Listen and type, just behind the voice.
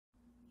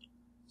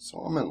So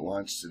I'm at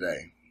lunch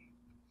today.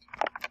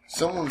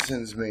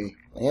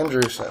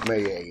 Andrew sent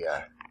me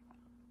a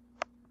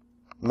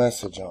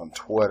message on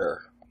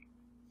Twitter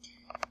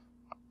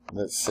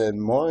that said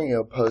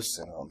Mario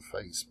posted on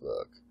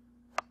Facebook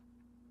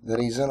that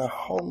he's in a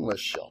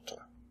homeless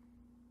shelter.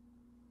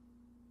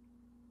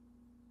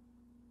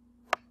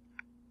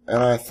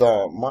 And I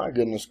thought, my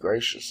goodness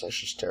gracious, that's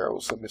just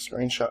terrible. Sent me a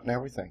screenshot and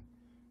everything,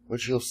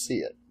 which you'll see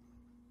it.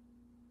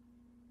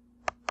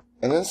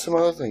 And then some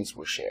other things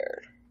were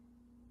shared.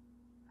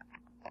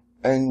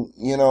 And,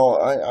 you know,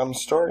 I'm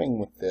starting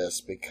with this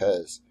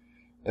because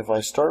if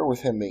I start with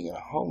him being in a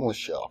homeless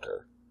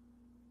shelter,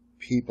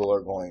 people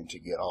are going to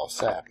get all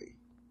sappy.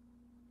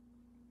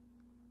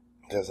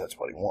 Because that's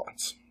what he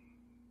wants.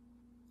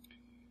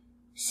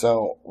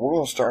 So, we're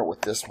going to start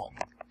with this one.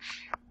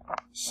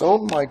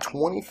 Sold my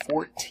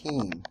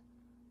 2014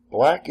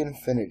 Black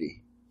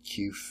Infinity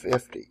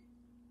Q50.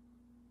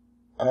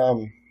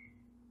 You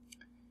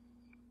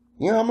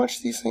know how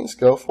much these things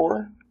go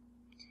for?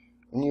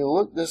 When you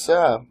look this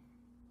up,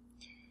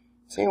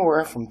 it's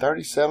anywhere from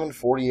 37 to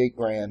 48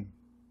 grand.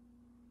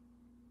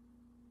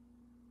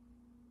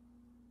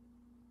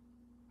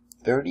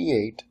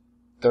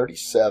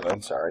 37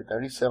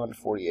 to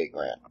 48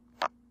 grand.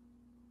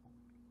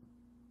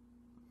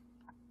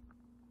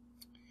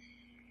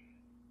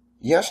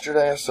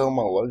 Yesterday I sold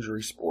my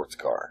luxury sports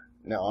car.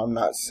 Now I'm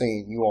not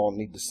saying you all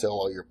need to sell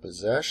all your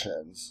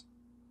possessions,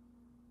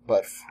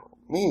 but for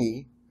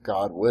me,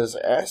 God was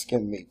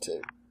asking me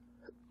to.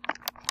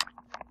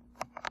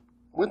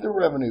 With the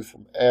revenue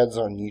from ads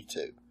on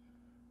YouTube,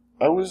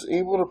 I was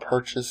able to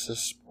purchase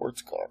this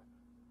sports car.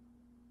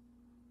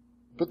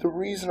 But the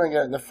reason I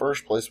got it in the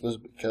first place was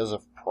because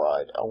of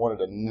pride. I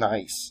wanted a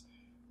nice,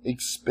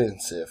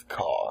 expensive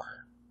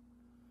car.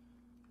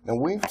 Now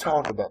we've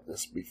talked about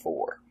this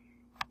before.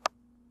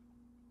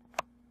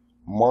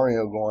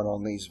 Mario going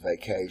on these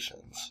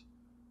vacations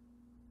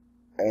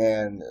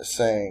and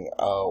saying,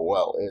 oh,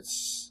 well,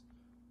 it's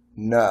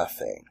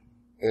nothing.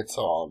 It's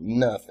all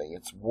nothing.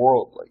 It's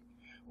worldly.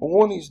 Well,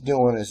 what he's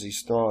doing is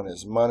he's throwing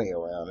his money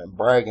around and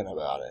bragging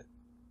about it.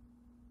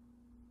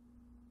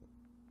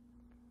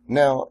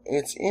 Now,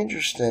 it's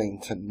interesting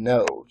to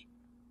note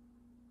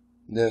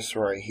this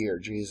right here.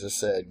 Jesus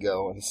said,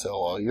 go and sell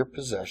all your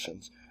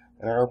possessions.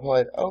 And I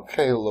replied,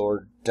 okay,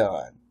 Lord,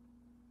 done.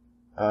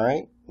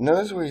 Alright?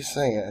 Notice what he's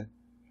saying.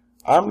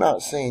 I'm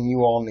not saying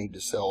you all need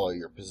to sell all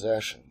your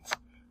possessions.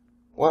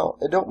 Well,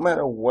 it don't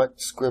matter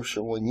what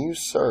scripture. When you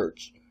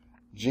search,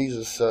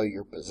 Jesus sell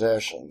your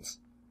possessions,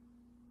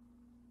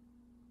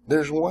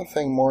 there's one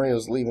thing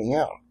Mario's leaving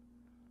out.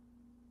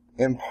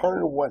 And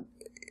part of what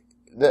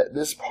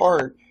this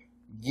part,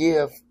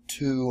 give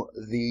to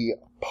the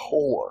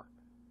poor.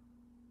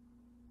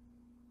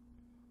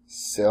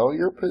 Sell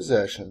your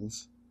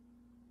possessions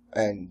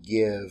and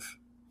give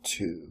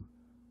to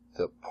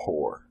the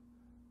poor.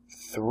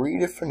 3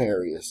 different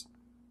areas,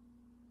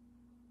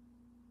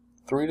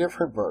 3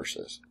 different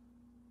verses,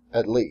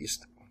 at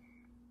least.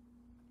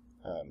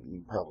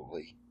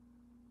 Probably,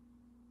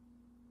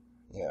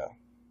 yeah.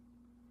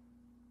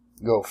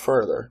 Go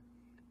further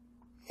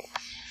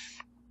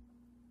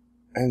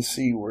and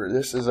see where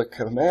this is a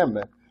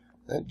commandment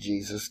that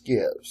Jesus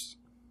gives.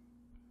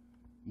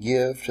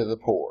 Give to the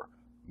poor.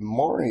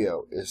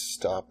 Mario is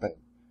stopping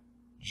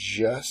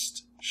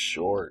just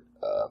short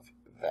of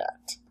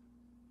that.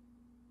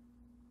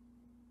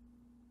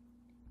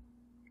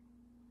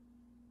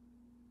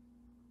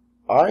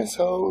 I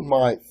sold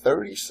my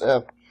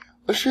 37,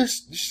 let's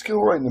just go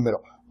right in the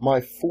middle,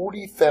 my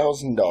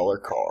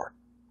 $40,000 car.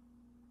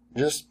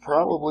 Just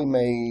probably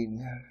made,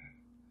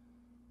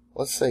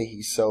 let's say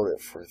he sold it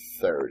for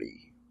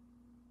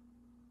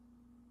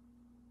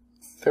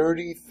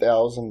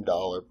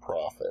 $30,000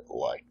 profit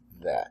like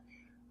that.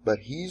 But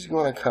he's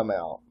going to come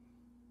out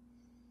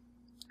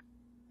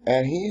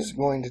and he's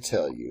going to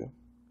tell you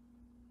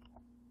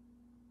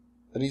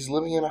that he's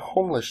living in a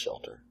homeless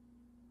shelter.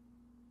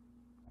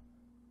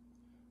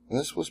 And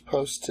this was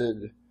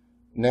posted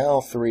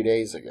now 3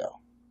 days ago.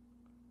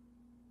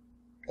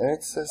 And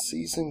it says,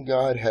 season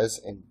God has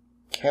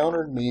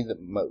encountered me the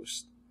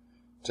most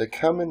to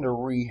come into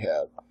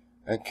rehab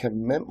and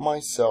commit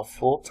myself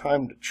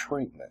full-time to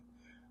treatment.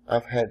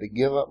 I've had to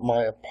give up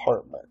my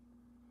apartment.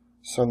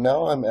 So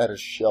now I'm at a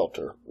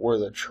shelter where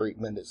the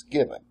treatment is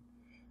given.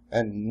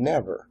 And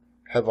never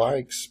have I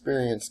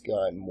experienced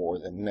God more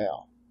than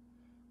now.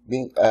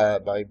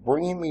 By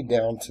bringing me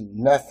down to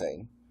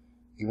nothing,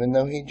 even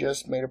though he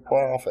just made a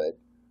profit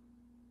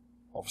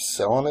of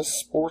selling his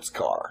sports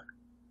car,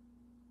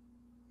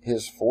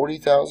 his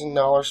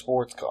 $40,000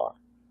 sports car.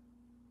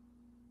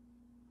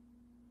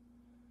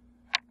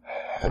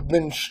 I've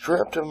been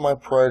stripped of my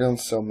pride on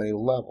so many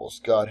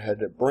levels. God had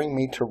to bring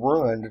me to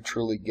ruin to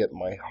truly get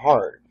my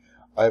heart.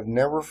 I've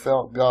never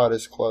felt God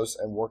as close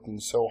and working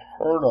so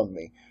hard on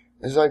me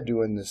as I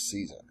do in this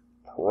season.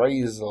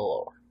 Praise the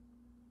Lord.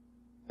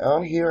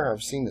 Out here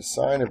I've seen the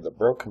sign of the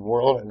broken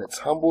world, and it's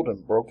humbled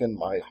and broken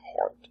my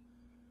heart.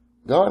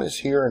 God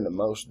is here in the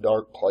most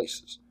dark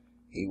places.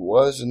 He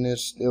was and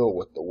is still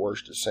with the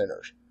worst of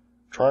sinners,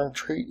 trying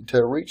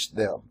to reach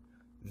them.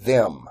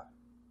 Them.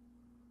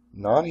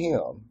 Not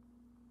him.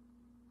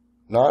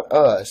 Not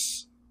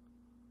us.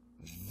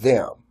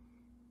 Them.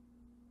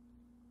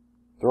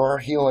 Through our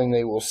healing,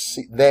 they will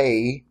see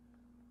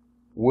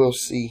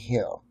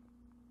him.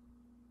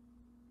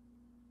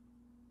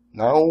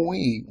 Not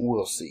we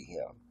will see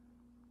him.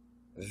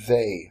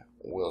 They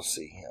will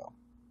see him.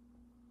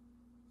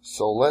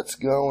 So let's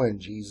go in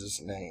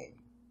Jesus' name.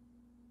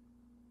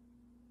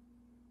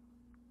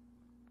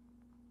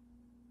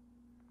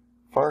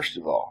 First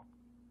of all,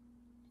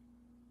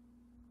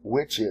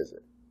 which is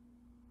it?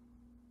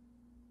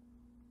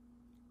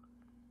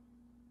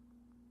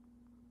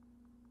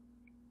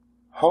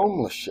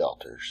 Homeless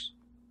shelters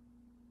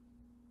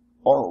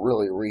aren't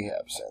really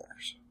rehab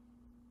centers.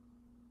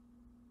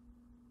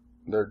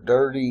 They're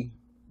dirty,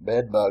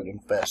 bedbug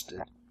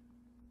infested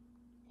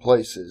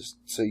places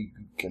so you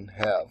can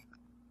have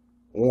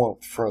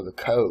warmth for the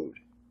code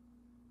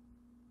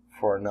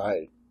for a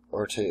night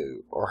or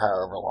two or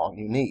however long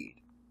you need.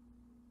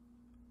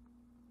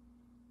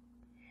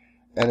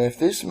 And if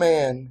this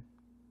man,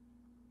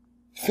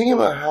 think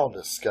about how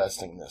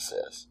disgusting this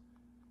is.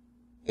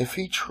 If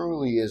he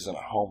truly is in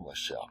a homeless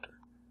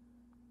shelter,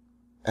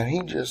 and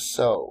he just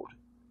sold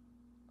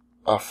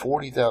a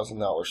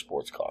 $40,000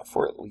 sports car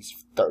for at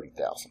least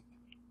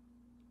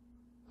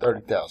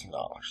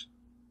 $30,000.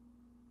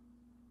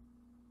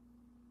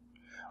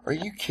 Are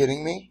you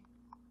kidding me?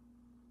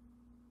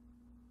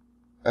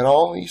 And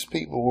all these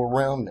people were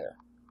around there,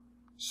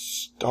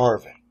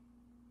 starving,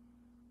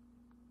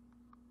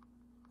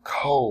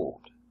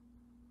 cold,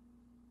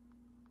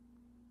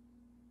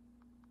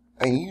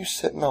 and you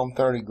sitting on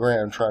 30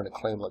 grand trying to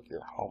claim like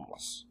you're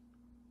homeless.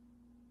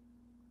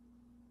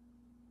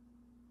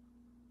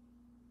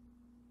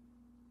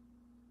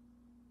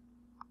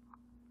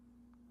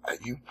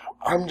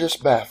 I'm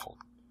just baffled.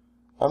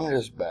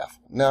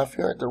 Now, if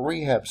you're at the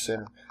rehab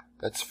center,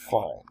 that's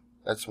fine.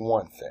 That's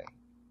one thing.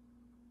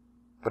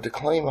 But to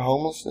claim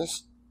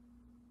homelessness?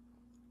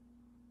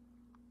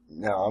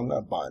 No, I'm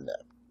not buying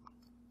that.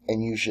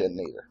 And you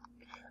shouldn't either.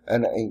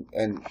 And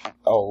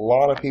a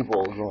lot of people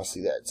are going to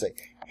see that and say,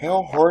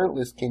 how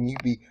heartless can you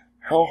be?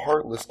 How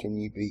heartless can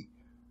you be?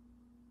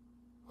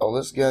 Oh,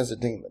 this guy's a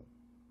demon.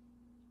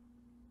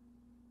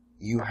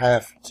 You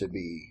have to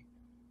be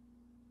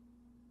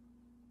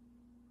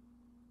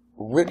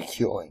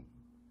ridiculing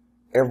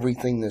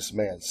everything this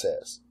man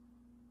says.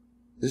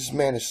 This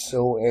man is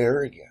so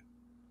arrogant,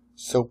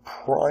 so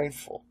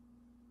prideful.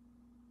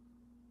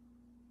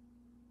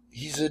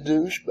 He's a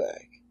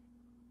douchebag.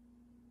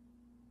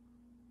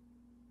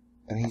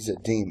 And he's a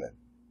demon.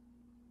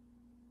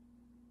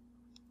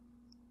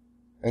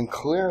 And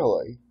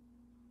clearly,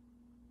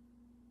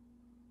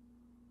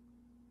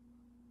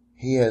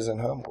 he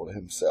hasn't humbled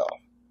himself.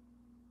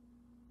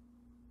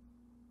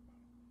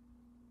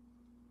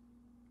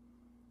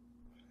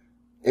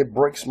 It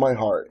breaks my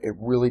heart. It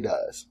really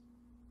does.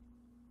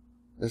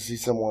 To see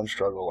someone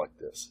struggle like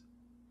this.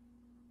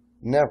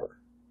 Never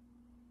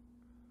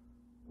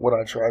would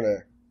I try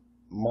to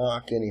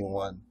mock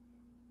anyone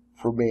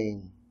for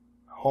being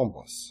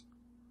homeless.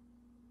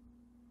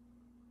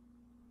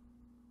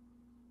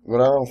 But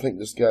I don't think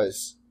this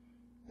guy's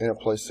in a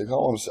place to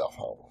call himself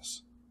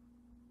homeless.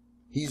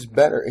 He's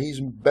better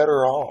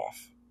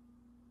off,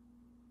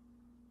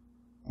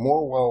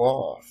 more well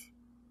off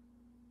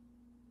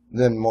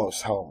than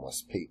most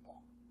homeless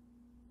people.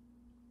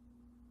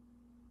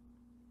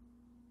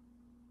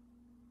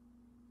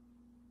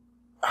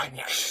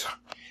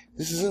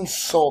 This is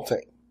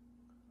insulting.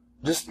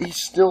 He's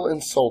still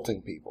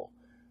insulting people.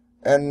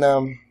 And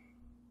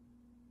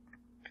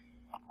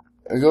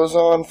it goes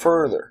on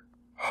further.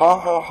 Ha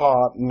ha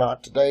ha,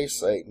 not today,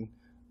 Satan.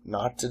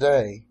 Not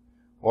today.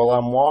 While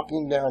I'm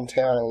walking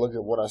downtown and look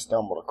at what I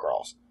stumbled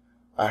across.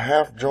 A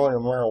half joint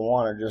of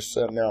marijuana just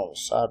sitting there on the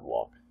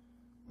sidewalk.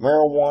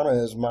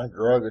 Marijuana is my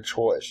drug of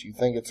choice. You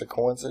think it's a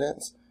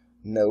coincidence?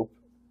 Nope.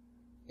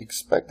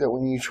 Expect that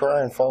when you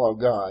try and follow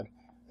God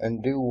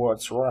and do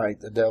what's right,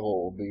 the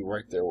devil will be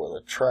right there with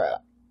a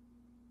trap.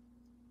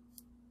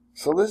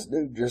 So this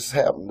dude just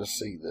happened to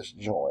see this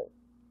joint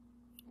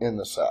in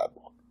the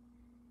sidewalk.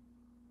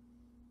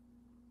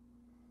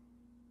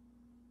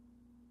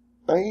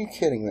 Are you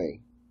kidding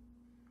me?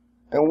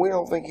 And we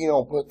don't think he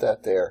don't put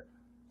that there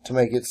to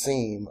make it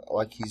seem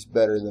like he's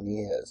better than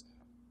he is.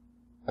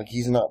 Like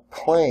he's not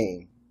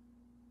playing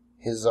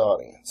his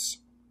audience.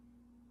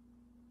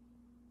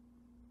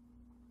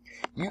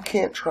 You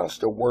can't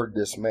trust a word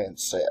this man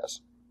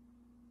says.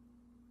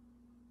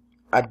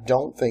 I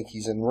don't think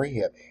he's in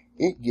rehab.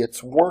 It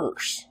gets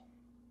worse.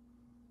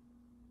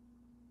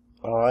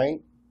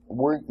 Alright?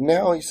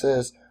 Now he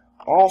says,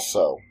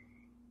 also,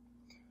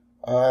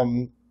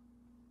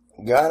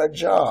 got a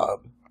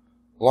job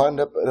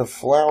lined up at a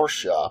flower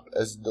shop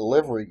as a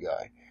delivery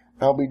guy.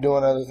 I'll be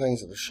doing other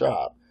things at the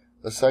shop.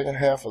 The second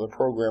half of the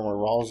program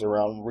revolves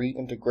around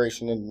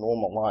reintegration into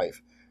normal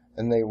life,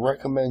 and they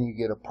recommend you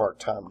get a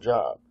part-time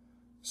job.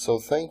 So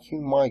thank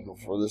you, Michael,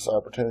 for this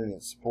opportunity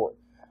and support.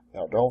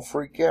 Now, don't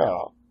freak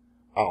out.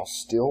 I'll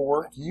still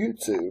work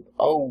YouTube.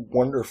 Oh,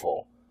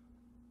 wonderful.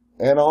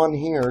 And on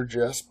here,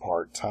 just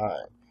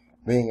part-time.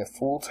 Being a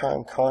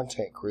full-time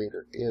content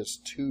creator is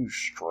too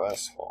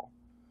stressful.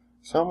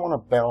 So I'm going to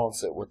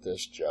balance it with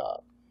this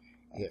job.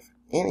 If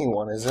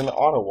anyone is in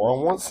Ottawa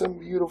and wants some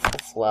beautiful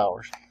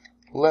flowers,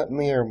 let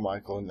me or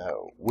Michael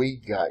know. We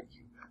got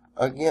you.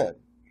 Again,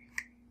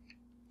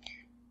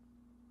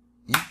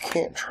 you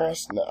can't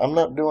trust me. I'm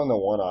not doing the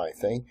one eye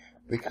thing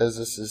because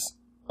this is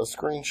a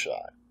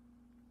screenshot.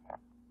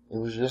 It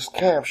was just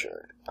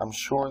captured. I'm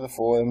sure the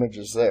full image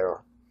is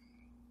there.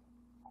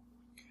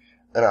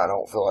 And I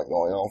don't feel like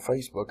going on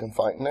Facebook and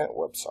fighting that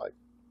website.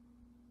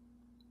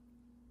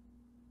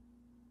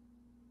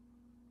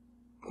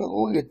 But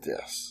look at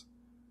this.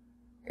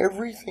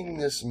 Everything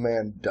this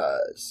man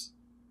does.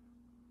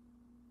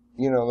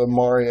 You know, the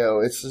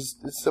Mario,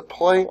 it's a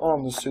play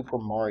on the Super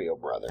Mario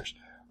Brothers.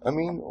 I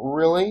mean,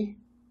 really?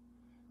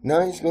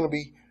 Now he's going to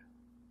be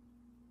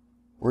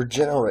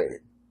regenerated.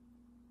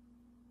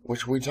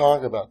 Which we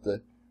talk about,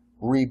 the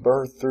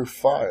rebirth through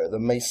fire, the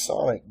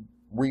Masonic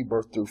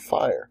rebirth through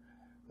fire.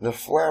 The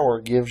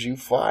flower gives you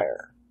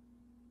fire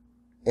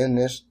in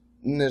this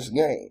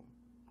game.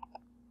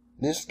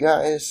 This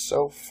guy is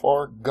so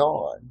far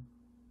gone.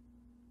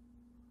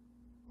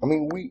 I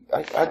mean,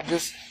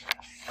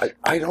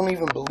 I don't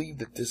even believe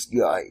that this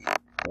guy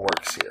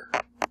works here.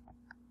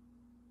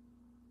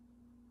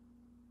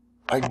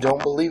 I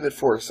don't believe it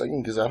for a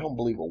second because I don't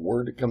believe a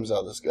word that comes out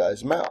of this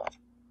guy's mouth.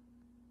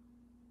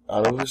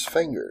 Out of his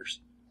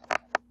fingers.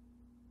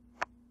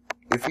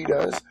 If he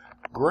does,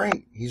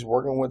 great. He's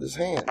working with his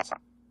hands.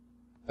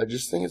 I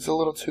just think it's a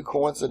little too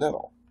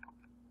coincidental.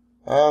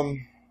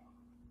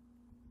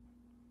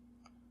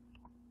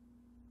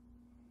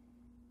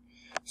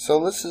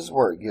 So this is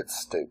where it gets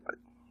stupid.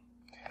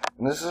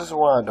 And this is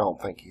why I don't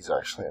think he's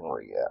actually in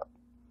rehab.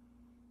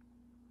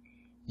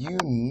 You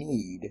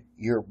need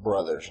your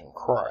brothers in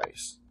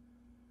Christ.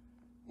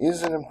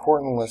 Is an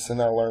important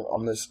lesson I learned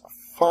on this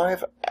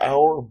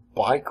 5-hour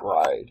bike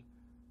ride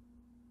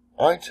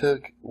I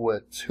took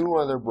with 2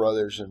 other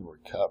brothers in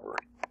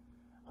recovery.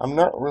 I'm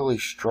not really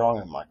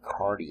strong in my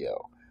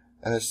cardio,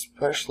 and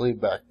especially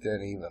back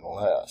then even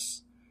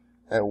less.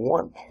 At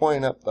one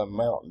point up the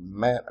mountain,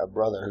 Matt, a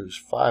brother who's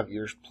 5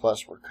 years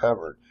plus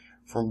recovered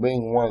from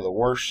being one of the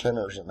worst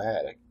sinners and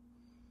addict,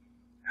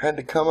 had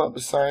to come up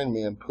beside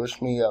me and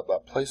push me up by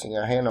placing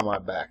a hand on my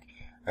back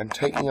and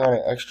taking on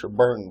an extra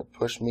burden to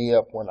push me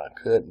up when I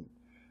couldn't.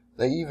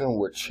 They even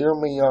would cheer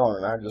me on,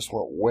 and I just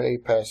went way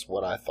past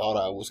what I thought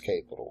I was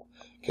capable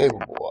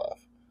of.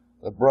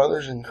 The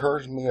brothers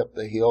encouraged me up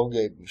the hill,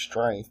 gave me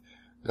strength.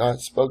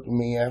 God spoke to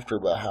me after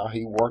about how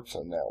He works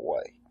in that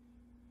way.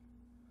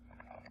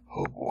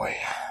 Oh boy.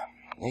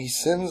 He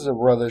sends the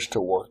brothers to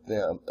work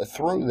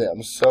through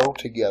them, so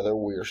together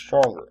we are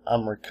stronger.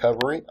 I'm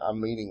recovering. I'm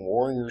meeting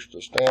warriors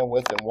to stand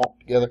with and walk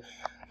together.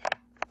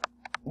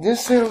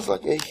 This sounds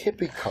like a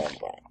hippie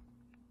combine.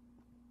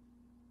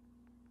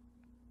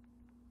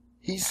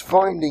 He's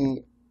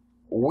finding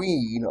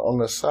weed on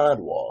the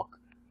sidewalk,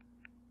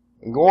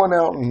 going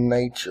out in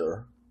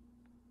nature,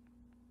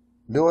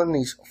 doing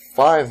these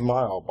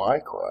 5-mile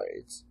bike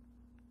rides,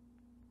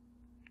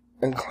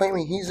 and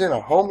claiming he's in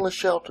a homeless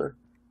shelter.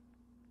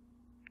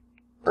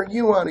 Are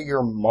you out of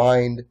your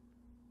mind?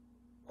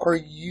 Are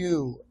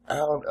you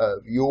out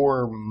of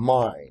your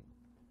mind?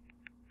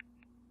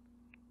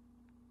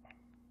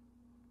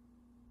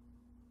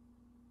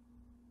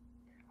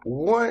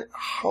 What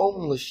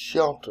homeless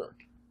shelter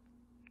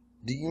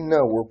do you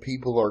know where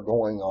people are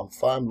going on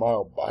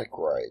 5-mile bike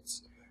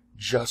rides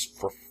just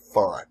for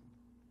fun?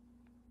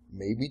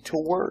 Maybe to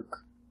work.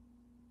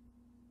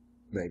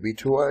 Maybe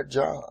to a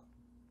job.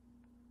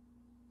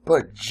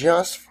 But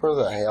just for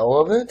the hell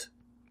of it?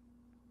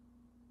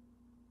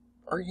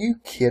 Are you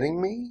kidding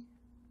me?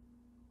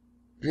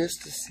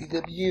 Just to see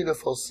the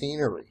beautiful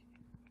scenery.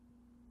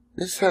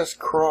 This has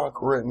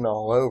crock written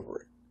all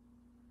over it.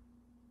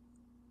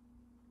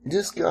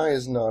 This guy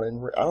is not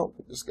in I don't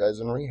think this guy's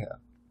in rehab.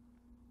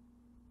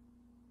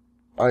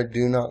 I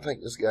do not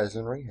think this guy's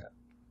in rehab.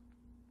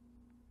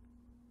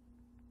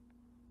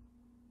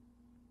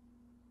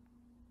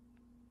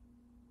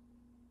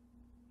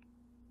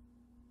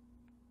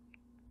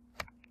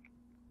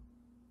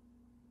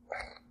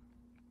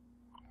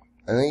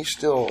 And he's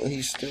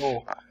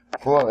still,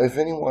 well, if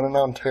anyone in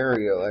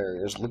Ontario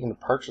area is looking to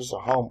purchase a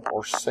home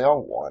or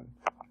sell one,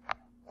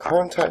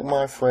 contact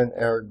my friend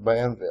Eric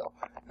Banville,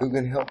 who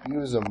can help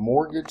you as a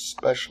mortgage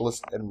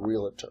specialist and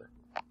realtor.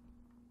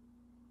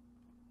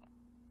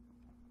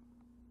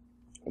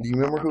 Do you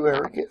remember who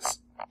Eric is?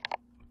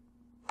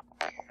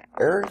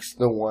 Eric's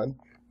the one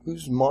who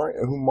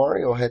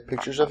Mario had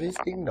pictures of his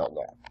ding-dong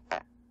on.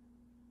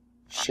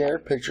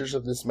 Shared pictures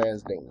of this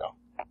man's ding-dong.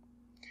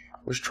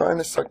 Was trying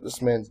to suck this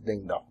man's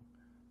ding-dong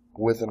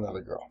with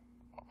another girl.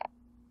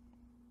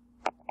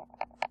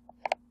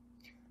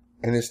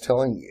 And is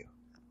telling you,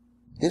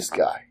 this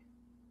guy,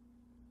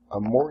 a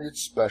mortgage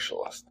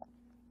specialist,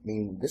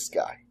 meaning this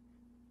guy,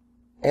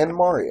 and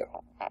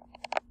Mario,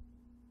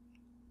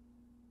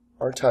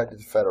 are tied to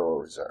the Federal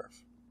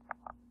Reserve.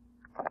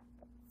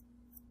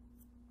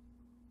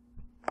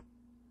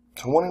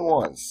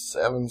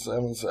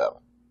 21777.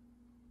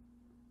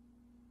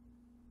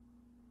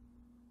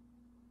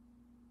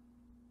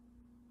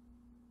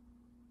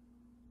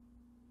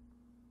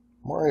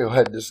 Mario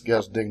had this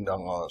guy's ding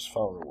dong on his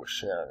phone and was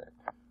sharing it.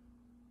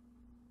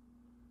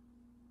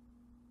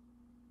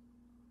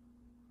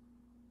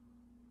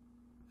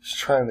 He's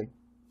trying to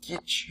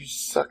get you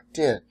sucked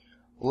in.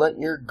 Let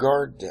your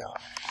guard down.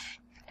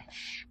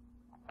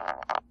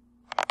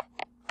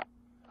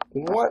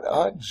 What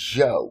a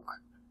joke.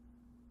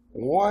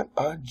 What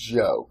a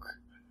joke.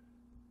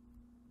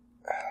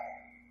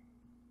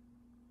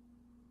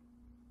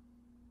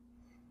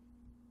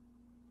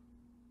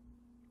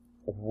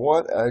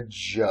 What a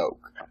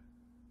joke.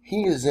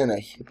 He is in a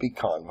hippie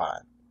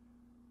convent.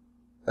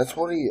 That's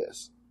what he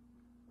is.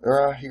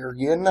 They're out here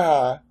getting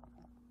high,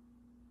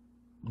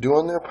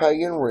 doing their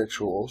pagan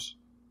rituals,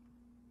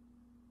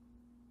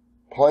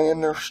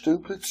 playing their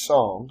stupid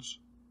songs.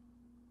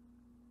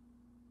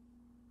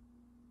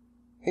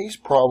 He's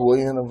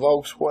probably in a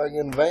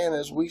Volkswagen van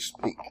as we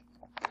speak.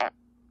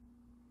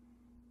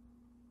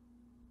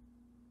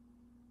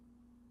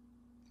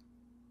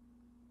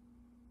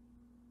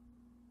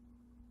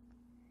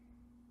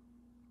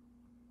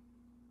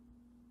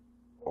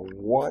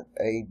 What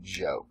a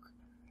joke.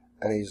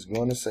 And he's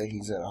going to say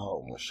he's in a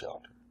homeless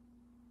shelter.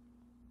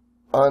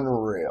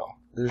 Unreal.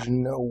 There's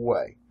no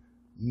way.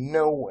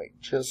 No way.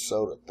 Just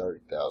sold a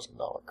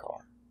 $30,000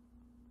 car.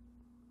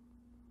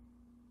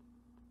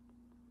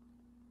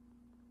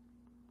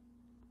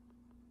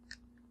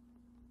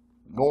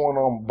 Going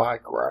on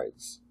bike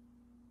rides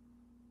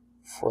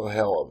for the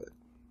hell of it.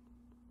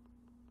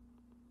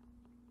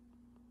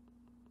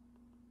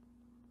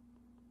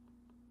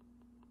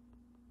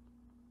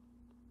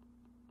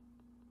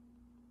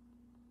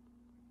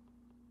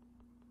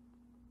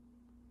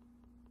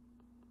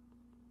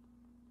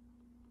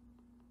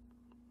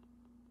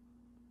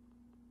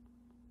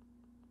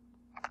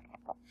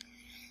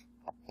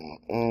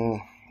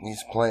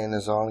 He's playing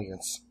his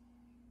audience.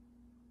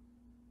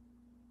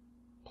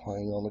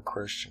 Playing on the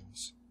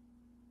Christians.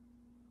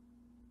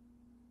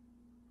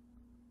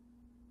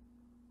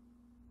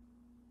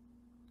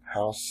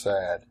 How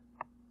sad.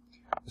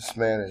 This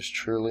man is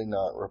truly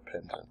not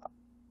repentant.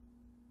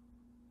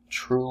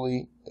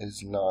 Truly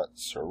is not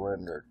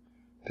surrendered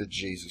to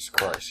Jesus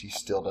Christ. He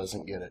still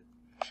doesn't get it.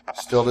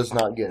 Still does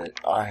not get it.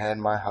 I had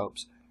my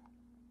hopes,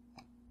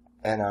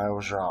 and I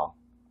was wrong.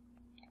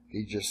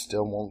 He just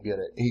still won't get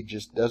it. He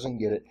just doesn't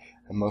get it,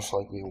 and most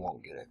likely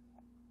won't get it.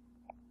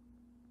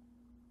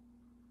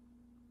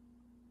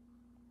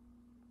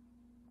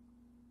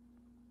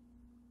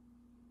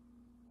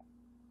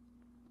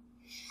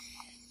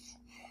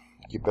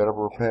 You better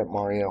repent,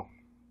 Mario.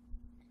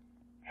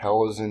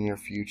 Hell is in your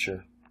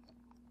future.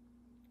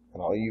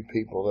 And all you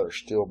people that are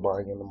still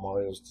buying into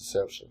Mario's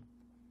deception,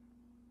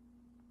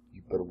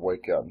 you better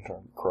wake up and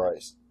turn to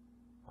Christ.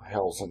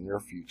 Hell's in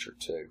your future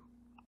too.